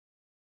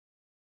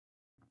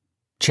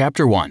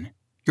Chapter 1.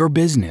 Your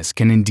business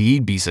can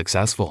indeed be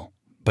successful,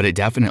 but it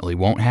definitely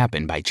won't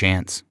happen by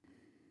chance.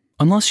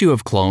 Unless you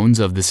have clones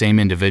of the same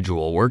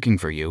individual working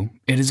for you,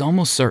 it is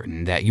almost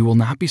certain that you will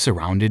not be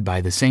surrounded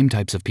by the same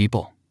types of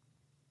people.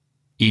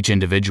 Each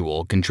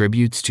individual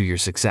contributes to your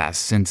success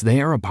since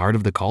they are a part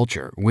of the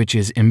culture, which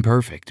is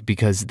imperfect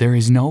because there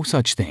is no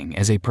such thing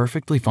as a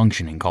perfectly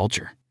functioning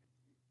culture.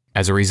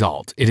 As a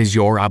result, it is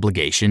your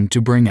obligation to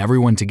bring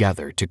everyone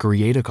together to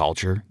create a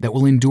culture that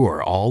will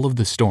endure all of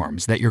the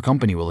storms that your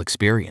company will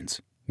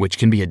experience, which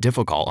can be a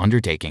difficult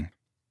undertaking.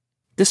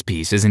 This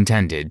piece is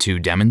intended to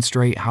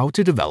demonstrate how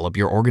to develop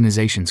your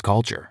organization's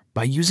culture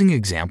by using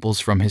examples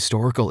from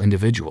historical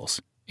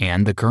individuals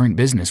and the current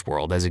business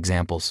world as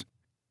examples.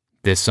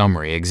 This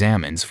summary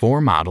examines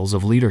 4 models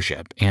of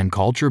leadership and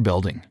culture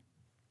building.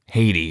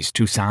 Haiti's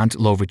Toussaint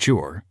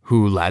Louverture,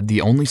 who led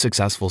the only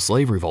successful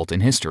slave revolt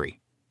in history.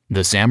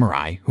 The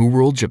samurai, who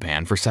ruled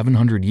Japan for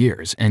 700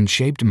 years and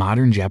shaped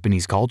modern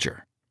Japanese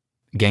culture.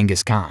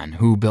 Genghis Khan,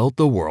 who built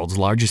the world's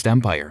largest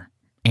empire.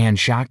 And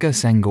Shaka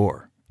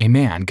senghor, a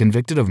man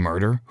convicted of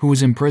murder who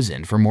was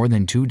imprisoned for more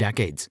than 2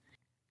 decades.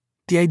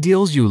 The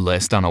ideals you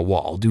list on a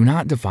wall do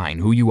not define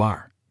who you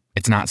are.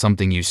 It's not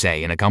something you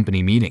say in a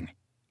company meeting.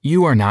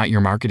 You are not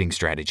your marketing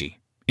strategy.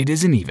 It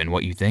isn't even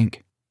what you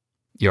think.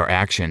 Your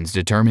actions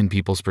determine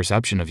people's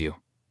perception of you.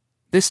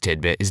 This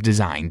tidbit is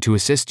designed to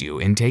assist you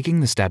in taking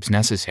the steps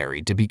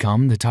necessary to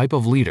become the type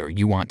of leader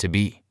you want to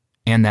be,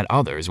 and that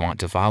others want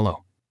to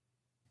follow.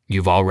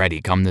 You've already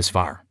come this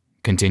far.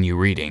 Continue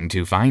reading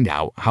to find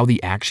out how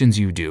the actions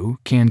you do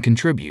can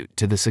contribute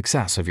to the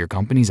success of your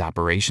company's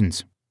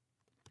operations.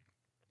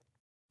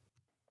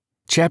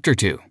 Chapter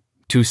 2.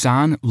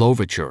 Toussaint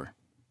Louverture,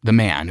 the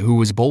man who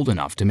was bold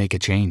enough to make a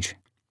change.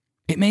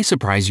 It may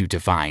surprise you to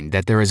find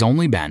that there has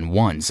only been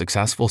one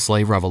successful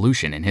slave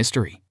revolution in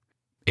history.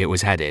 It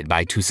was headed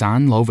by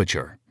Toussaint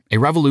Louverture, a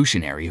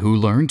revolutionary who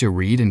learned to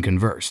read and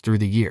converse through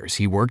the years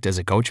he worked as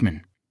a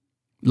coachman.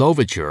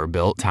 Louverture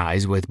built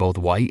ties with both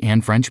white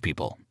and French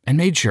people and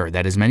made sure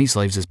that as many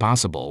slaves as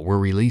possible were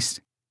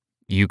released.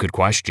 You could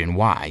question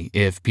why,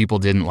 if people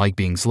didn't like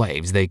being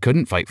slaves, they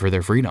couldn't fight for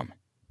their freedom.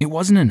 It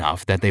wasn't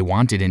enough that they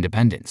wanted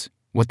independence.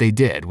 What they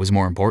did was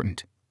more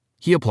important.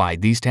 He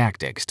applied these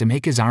tactics to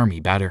make his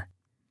army better.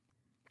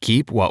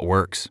 Keep what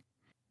works.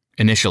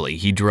 Initially,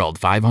 he drilled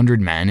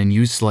 500 men and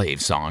used slave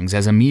songs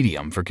as a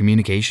medium for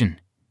communication.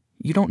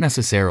 You don't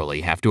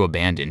necessarily have to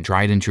abandon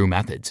tried and true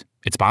methods.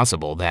 It's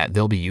possible that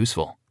they'll be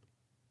useful.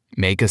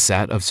 Make a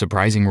set of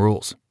surprising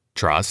rules.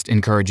 Trust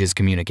encourages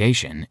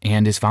communication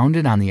and is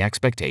founded on the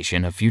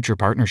expectation of future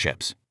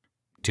partnerships.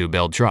 To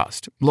build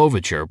trust,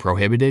 Louverture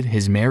prohibited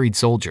his married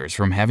soldiers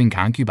from having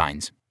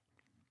concubines.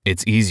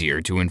 It's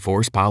easier to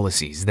enforce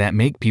policies that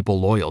make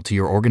people loyal to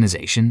your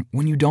organization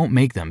when you don't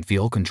make them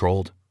feel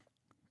controlled.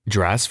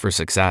 Dress for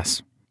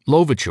success.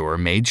 Louverture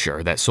made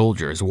sure that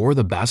soldiers wore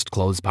the best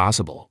clothes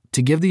possible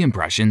to give the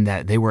impression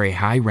that they were a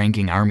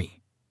high-ranking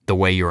army. The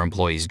way your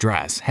employees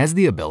dress has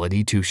the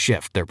ability to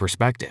shift their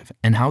perspective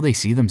and how they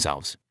see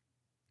themselves.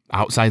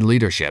 Outside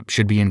leadership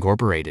should be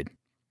incorporated.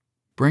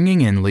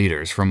 Bringing in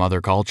leaders from other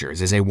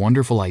cultures is a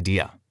wonderful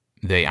idea.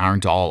 They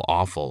aren't all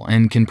awful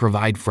and can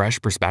provide fresh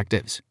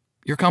perspectives.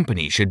 Your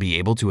company should be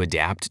able to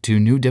adapt to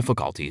new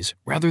difficulties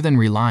rather than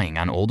relying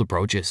on old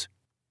approaches.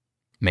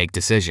 Make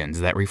decisions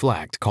that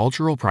reflect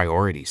cultural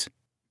priorities.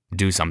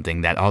 Do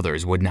something that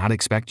others would not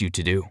expect you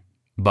to do,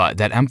 but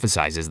that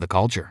emphasizes the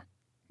culture.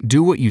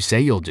 Do what you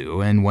say you'll do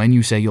and when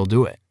you say you'll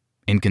do it.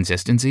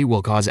 Inconsistency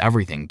will cause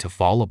everything to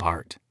fall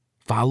apart.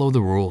 Follow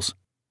the rules.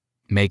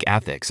 Make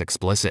ethics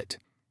explicit.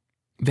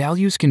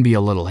 Values can be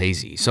a little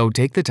hazy, so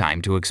take the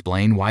time to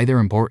explain why they're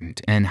important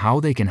and how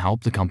they can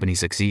help the company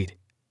succeed.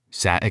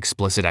 Set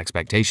explicit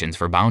expectations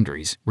for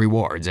boundaries,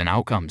 rewards, and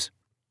outcomes.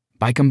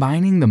 By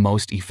combining the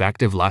most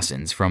effective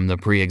lessons from the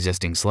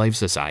pre-existing slave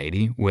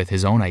society with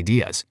his own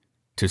ideas,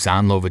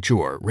 Toussaint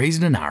Louverture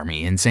raised an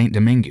army in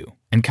Saint-Domingue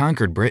and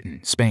conquered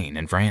Britain, Spain,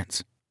 and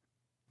France.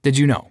 Did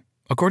you know,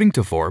 according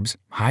to Forbes,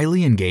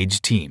 highly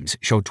engaged teams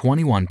show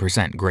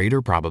 21%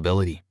 greater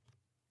probability?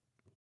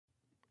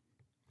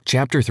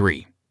 Chapter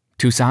 3.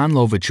 Toussaint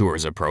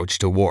Louverture's approach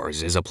to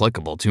wars is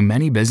applicable to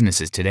many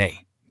businesses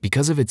today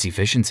because of its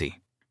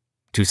efficiency.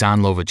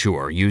 Toussaint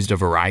Louverture used a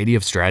variety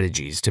of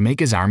strategies to make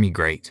his army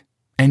great,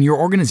 and your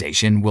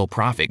organization will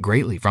profit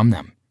greatly from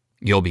them.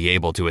 You'll be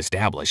able to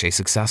establish a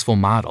successful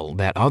model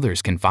that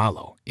others can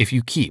follow if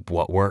you keep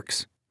what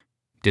works.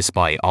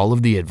 Despite all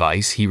of the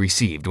advice he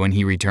received when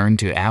he returned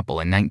to Apple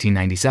in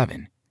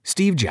 1997,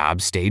 Steve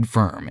Jobs stayed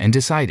firm and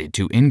decided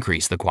to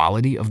increase the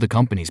quality of the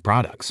company's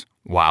products,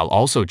 while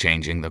also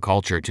changing the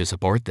culture to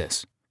support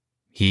this.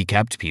 He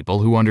kept people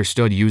who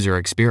understood user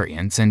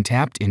experience and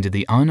tapped into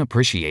the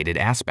unappreciated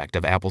aspect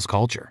of Apple's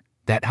culture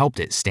that helped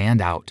it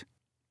stand out.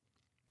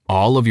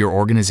 All of your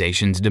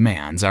organization's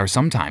demands are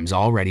sometimes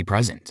already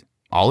present.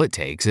 All it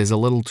takes is a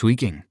little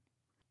tweaking.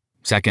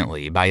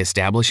 Secondly, by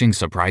establishing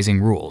surprising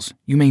rules,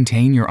 you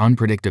maintain your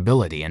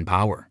unpredictability and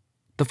power.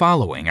 The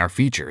following are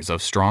features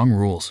of strong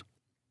rules.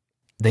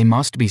 They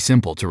must be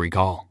simple to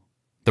recall.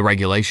 The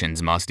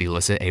regulations must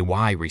elicit a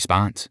why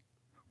response.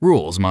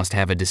 Rules must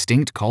have a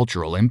distinct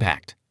cultural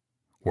impact.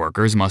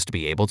 Workers must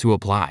be able to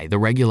apply the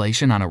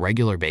regulation on a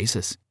regular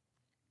basis.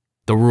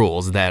 The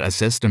rules that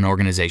assist an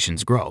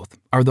organization's growth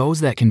are those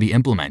that can be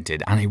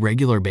implemented on a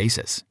regular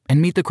basis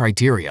and meet the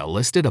criteria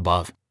listed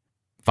above.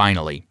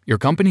 Finally, your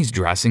company's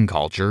dressing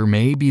culture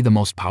may be the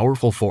most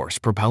powerful force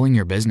propelling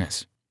your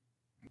business.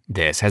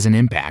 This has an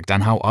impact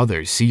on how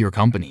others see your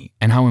company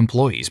and how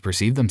employees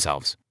perceive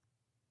themselves.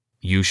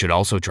 You should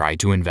also try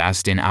to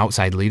invest in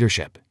outside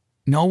leadership.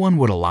 No one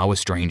would allow a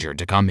stranger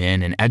to come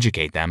in and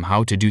educate them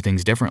how to do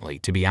things differently,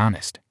 to be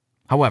honest.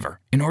 However,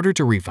 in order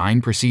to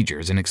refine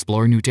procedures and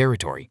explore new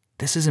territory,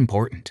 this is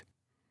important.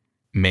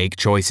 Make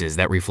choices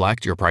that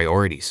reflect your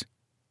priorities.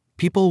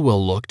 People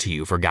will look to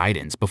you for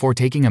guidance before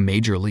taking a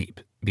major leap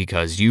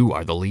because you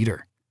are the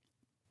leader.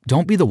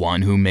 Don't be the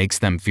one who makes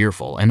them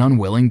fearful and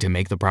unwilling to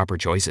make the proper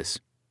choices.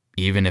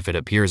 Even if it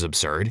appears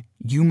absurd,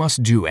 you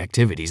must do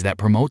activities that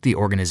promote the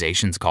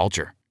organization's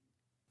culture.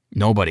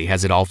 Nobody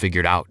has it all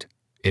figured out.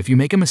 If you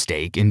make a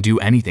mistake and do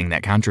anything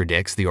that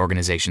contradicts the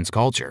organization's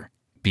culture,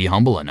 be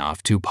humble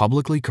enough to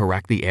publicly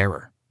correct the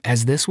error,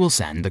 as this will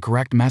send the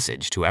correct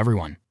message to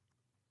everyone.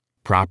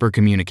 Proper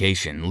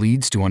communication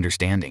leads to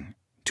understanding.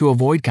 To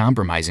avoid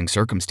compromising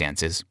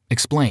circumstances,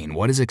 explain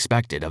what is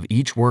expected of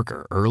each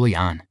worker early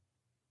on.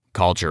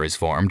 Culture is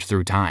formed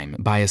through time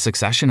by a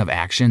succession of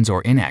actions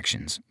or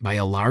inactions by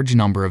a large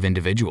number of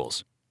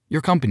individuals.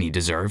 Your company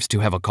deserves to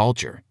have a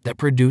culture that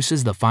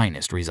produces the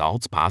finest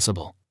results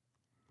possible.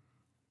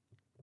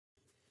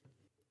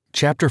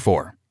 Chapter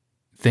 4.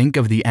 Think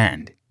of the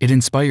end. It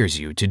inspires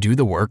you to do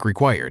the work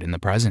required in the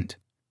present.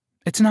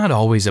 It's not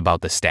always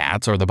about the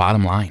stats or the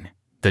bottom line.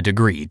 The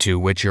degree to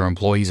which your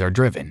employees are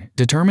driven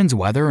determines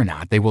whether or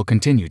not they will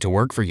continue to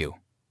work for you.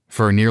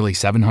 For nearly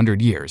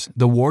 700 years,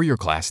 the warrior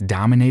class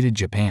dominated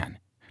Japan,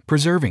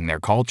 preserving their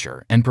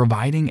culture and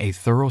providing a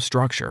thorough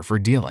structure for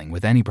dealing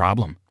with any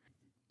problem.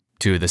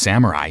 To the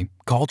samurai,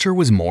 culture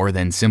was more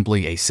than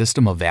simply a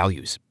system of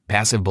values,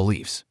 passive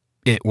beliefs.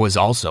 It was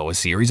also a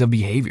series of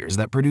behaviors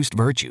that produced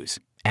virtues,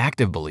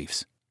 active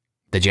beliefs.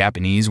 The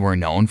Japanese were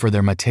known for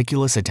their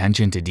meticulous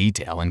attention to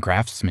detail and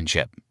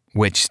craftsmanship,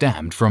 which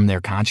stemmed from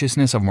their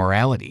consciousness of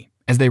morality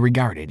as they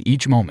regarded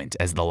each moment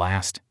as the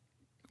last.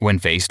 When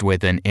faced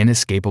with an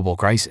inescapable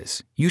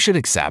crisis, you should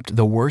accept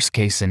the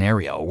worst-case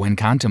scenario when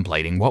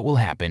contemplating what will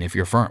happen if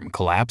your firm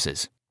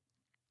collapses.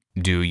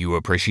 Do you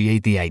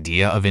appreciate the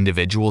idea of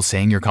individuals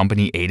saying your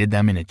company aided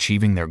them in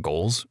achieving their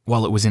goals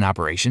while it was in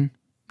operation?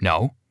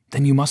 No?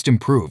 Then you must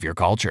improve your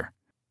culture.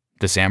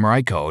 The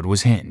samurai code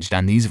was hinged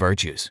on these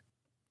virtues.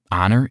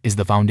 Honor is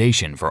the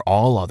foundation for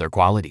all other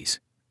qualities.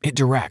 It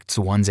directs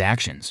one's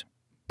actions.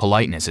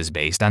 Politeness is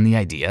based on the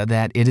idea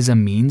that it is a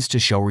means to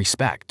show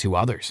respect to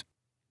others.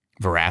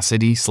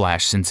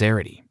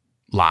 Veracity/sincerity.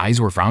 Lies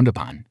were frowned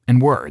upon,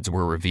 and words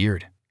were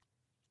revered.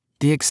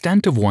 The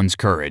extent of one's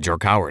courage or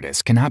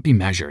cowardice cannot be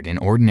measured in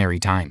ordinary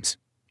times.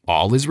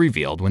 All is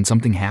revealed when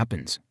something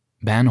happens.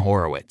 Ben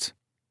Horowitz.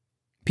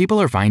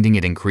 People are finding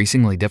it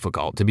increasingly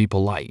difficult to be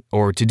polite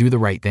or to do the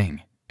right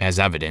thing, as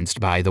evidenced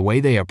by the way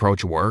they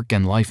approach work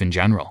and life in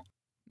general.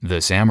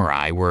 The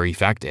samurai were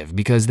effective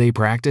because they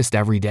practiced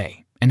every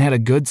day and had a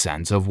good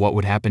sense of what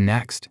would happen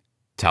next.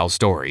 Tell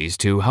stories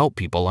to help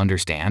people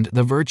understand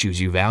the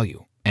virtues you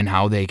value and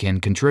how they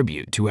can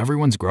contribute to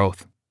everyone's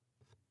growth.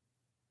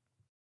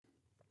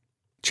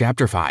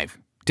 Chapter 5.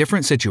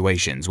 Different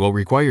situations will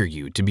require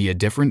you to be a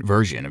different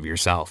version of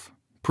yourself.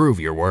 Prove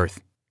your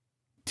worth.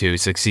 To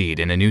succeed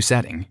in a new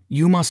setting,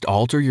 you must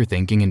alter your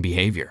thinking and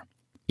behavior.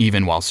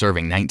 Even while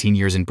serving 19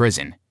 years in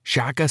prison,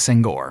 Shaka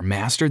Senghor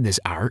mastered this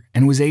art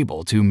and was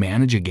able to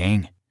manage a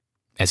gang.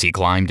 As he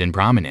climbed in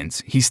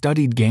prominence, he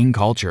studied gang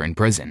culture in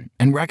prison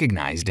and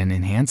recognized and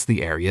enhanced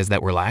the areas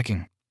that were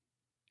lacking.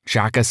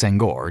 Shaka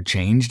Senghor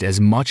changed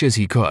as much as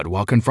he could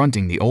while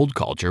confronting the old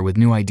culture with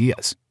new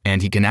ideas,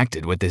 and he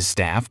connected with his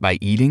staff by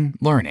eating,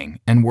 learning,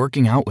 and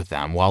working out with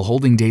them while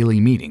holding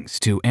daily meetings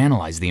to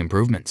analyze the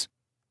improvements.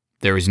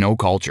 There is no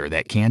culture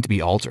that can't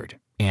be altered,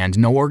 and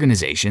no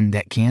organization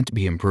that can't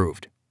be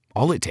improved.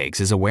 All it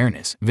takes is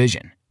awareness,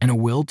 vision, and a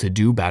will to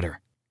do better.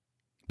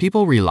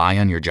 People rely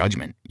on your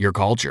judgment. Your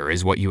culture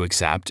is what you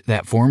accept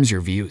that forms your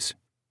views.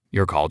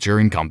 Your culture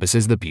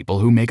encompasses the people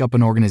who make up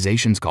an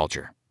organization's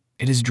culture.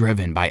 It is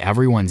driven by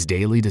everyone's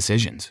daily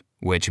decisions,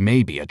 which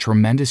may be a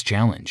tremendous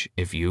challenge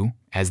if you,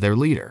 as their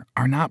leader,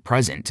 are not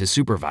present to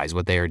supervise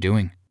what they are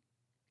doing.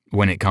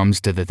 When it comes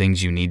to the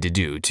things you need to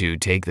do to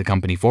take the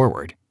company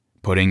forward,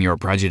 putting your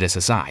prejudice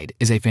aside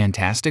is a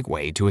fantastic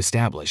way to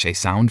establish a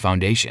sound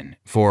foundation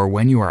for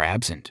when you are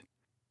absent.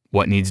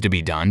 What needs to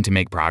be done to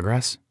make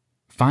progress?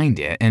 Find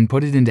it and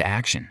put it into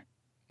action.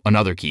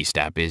 Another key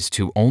step is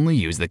to only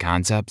use the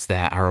concepts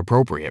that are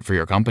appropriate for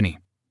your company.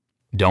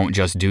 Don't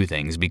just do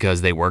things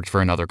because they worked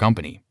for another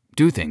company.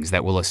 Do things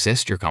that will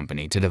assist your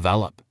company to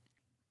develop.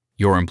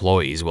 Your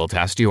employees will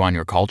test you on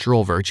your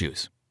cultural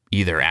virtues,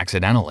 either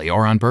accidentally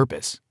or on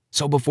purpose.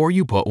 So before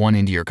you put one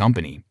into your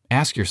company,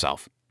 ask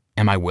yourself,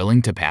 am I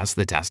willing to pass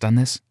the test on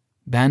this?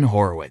 Ben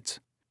Horowitz.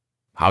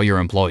 How your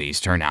employees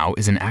turn out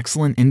is an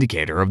excellent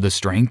indicator of the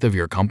strength of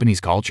your company's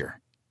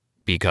culture.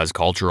 Because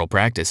cultural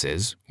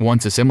practices,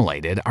 once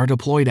assimilated, are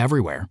deployed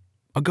everywhere,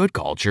 a good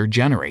culture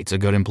generates a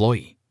good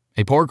employee.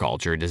 A poor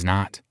culture does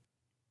not.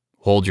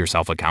 Hold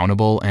yourself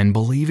accountable and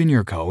believe in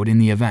your code in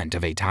the event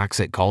of a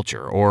toxic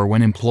culture or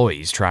when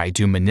employees try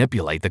to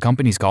manipulate the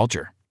company's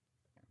culture.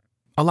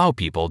 Allow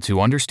people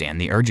to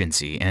understand the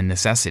urgency and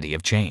necessity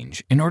of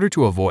change in order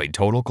to avoid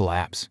total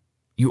collapse.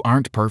 You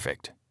aren't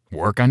perfect.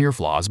 Work on your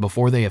flaws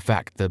before they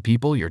affect the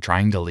people you're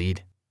trying to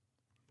lead.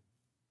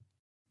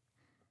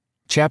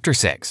 Chapter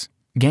 6.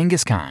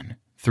 Genghis Khan,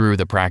 through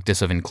the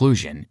practice of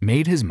inclusion,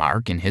 made his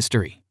mark in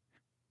history.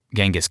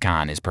 Genghis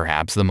Khan is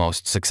perhaps the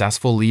most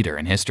successful leader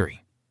in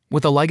history.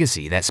 With a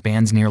legacy that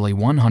spans nearly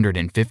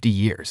 150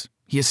 years,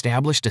 he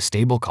established a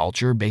stable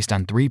culture based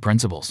on 3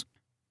 principles.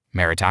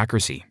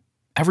 Meritocracy.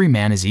 Every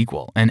man is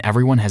equal and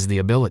everyone has the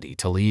ability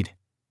to lead.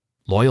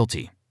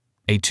 Loyalty.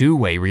 A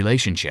two-way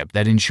relationship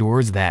that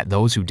ensures that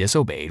those who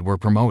disobeyed were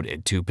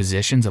promoted to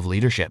positions of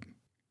leadership.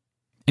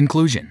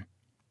 Inclusion.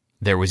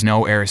 There was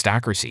no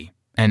aristocracy,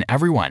 and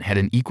everyone had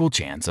an equal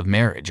chance of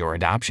marriage or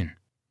adoption.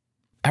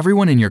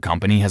 Everyone in your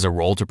company has a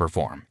role to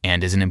perform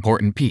and is an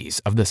important piece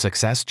of the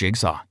success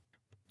jigsaw.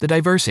 The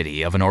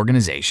diversity of an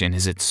organization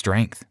is its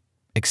strength.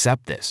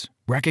 Accept this,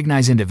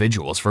 recognize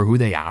individuals for who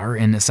they are,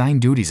 and assign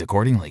duties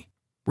accordingly.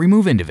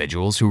 Remove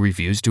individuals who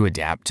refuse to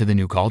adapt to the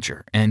new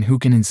culture and who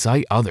can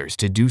incite others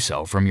to do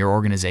so from your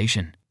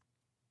organization.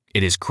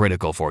 It is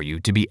critical for you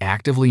to be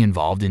actively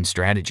involved in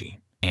strategy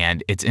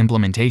and its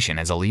implementation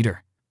as a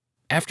leader.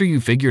 After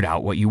you've figured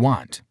out what you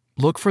want,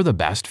 look for the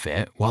best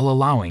fit while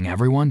allowing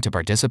everyone to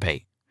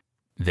participate.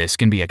 This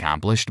can be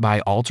accomplished by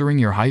altering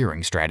your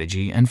hiring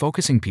strategy and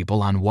focusing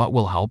people on what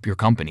will help your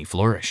company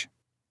flourish.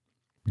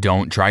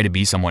 Don't try to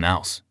be someone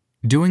else.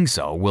 Doing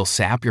so will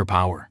sap your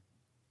power.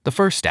 The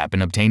first step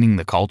in obtaining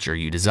the culture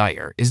you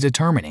desire is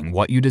determining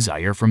what you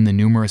desire from the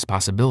numerous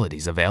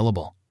possibilities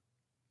available.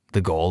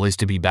 The goal is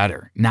to be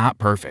better, not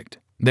perfect.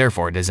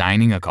 Therefore,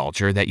 designing a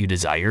culture that you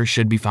desire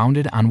should be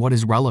founded on what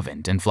is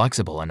relevant and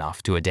flexible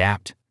enough to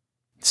adapt.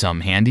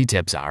 Some handy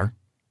tips are: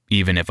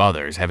 even if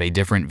others have a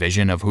different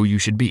vision of who you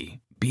should be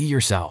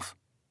yourself.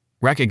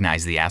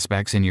 Recognize the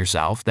aspects in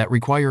yourself that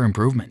require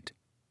improvement.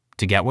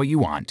 To get what you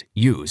want,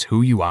 use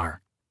who you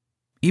are.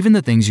 Even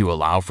the things you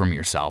allow from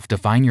yourself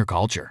define your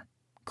culture.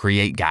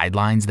 Create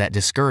guidelines that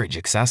discourage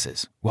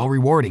excesses while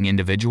rewarding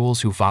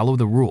individuals who follow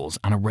the rules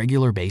on a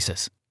regular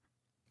basis.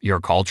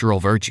 Your cultural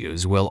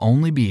virtues will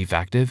only be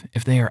effective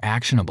if they are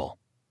actionable.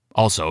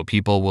 Also,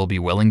 people will be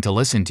willing to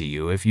listen to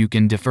you if you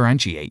can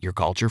differentiate your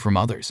culture from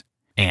others,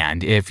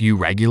 and if you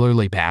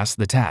regularly pass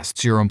the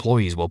tests your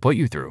employees will put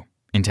you through,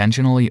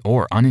 intentionally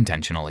or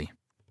unintentionally.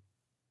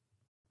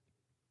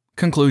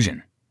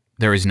 Conclusion: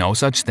 there is no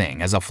such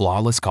thing as a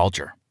flawless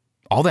culture.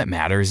 All that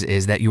matters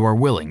is that you are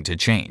willing to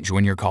change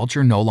when your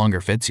culture no longer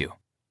fits you.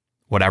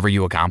 Whatever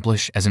you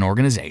accomplish as an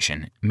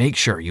organization, make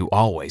sure you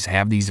always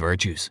have these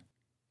virtues.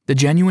 The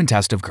genuine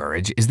test of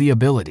courage is the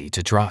ability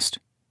to trust.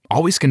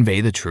 Always convey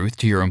the truth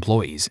to your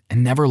employees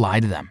and never lie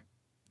to them.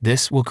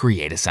 This will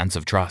create a sense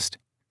of trust.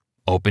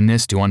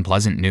 Openness to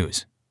unpleasant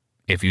news.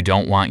 If you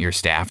don't want your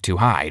staff to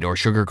hide or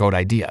sugarcoat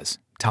ideas,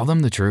 tell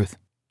them the truth.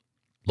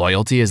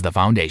 Loyalty is the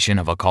foundation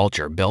of a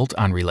culture built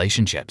on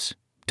relationships.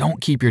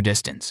 Don't keep your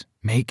distance.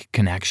 Make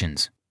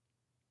connections.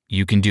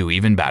 You can do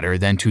even better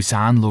than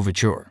Toussaint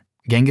Louverture,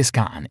 Genghis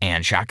Khan,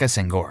 and Shaka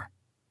senghor.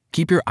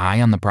 Keep your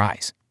eye on the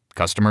prize.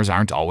 Customers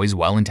aren't always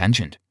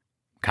well-intentioned.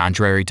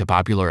 Contrary to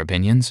popular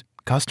opinions,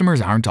 customers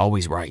aren't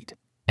always right,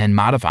 and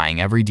modifying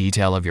every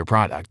detail of your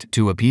product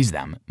to appease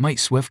them might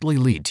swiftly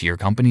lead to your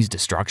company's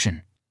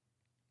destruction.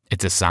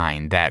 It's a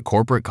sign that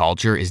corporate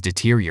culture is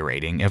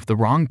deteriorating if the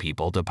wrong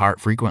people depart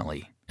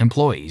frequently,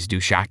 employees do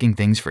shocking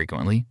things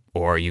frequently,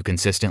 or you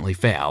consistently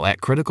fail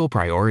at critical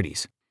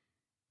priorities.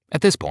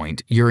 At this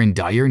point, you're in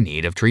dire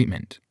need of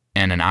treatment,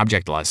 and an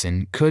object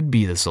lesson could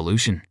be the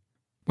solution.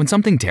 When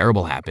something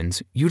terrible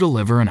happens, you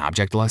deliver an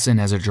object lesson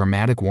as a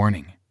dramatic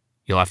warning.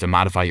 You'll have to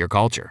modify your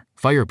culture,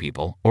 fire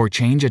people, or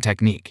change a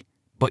technique,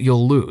 but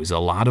you'll lose a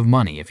lot of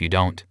money if you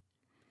don't.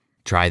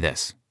 Try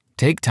this.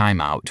 Take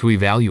time out to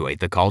evaluate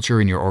the culture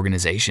in your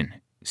organization.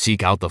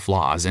 Seek out the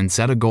flaws and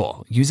set a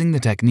goal using the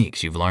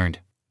techniques you've learned.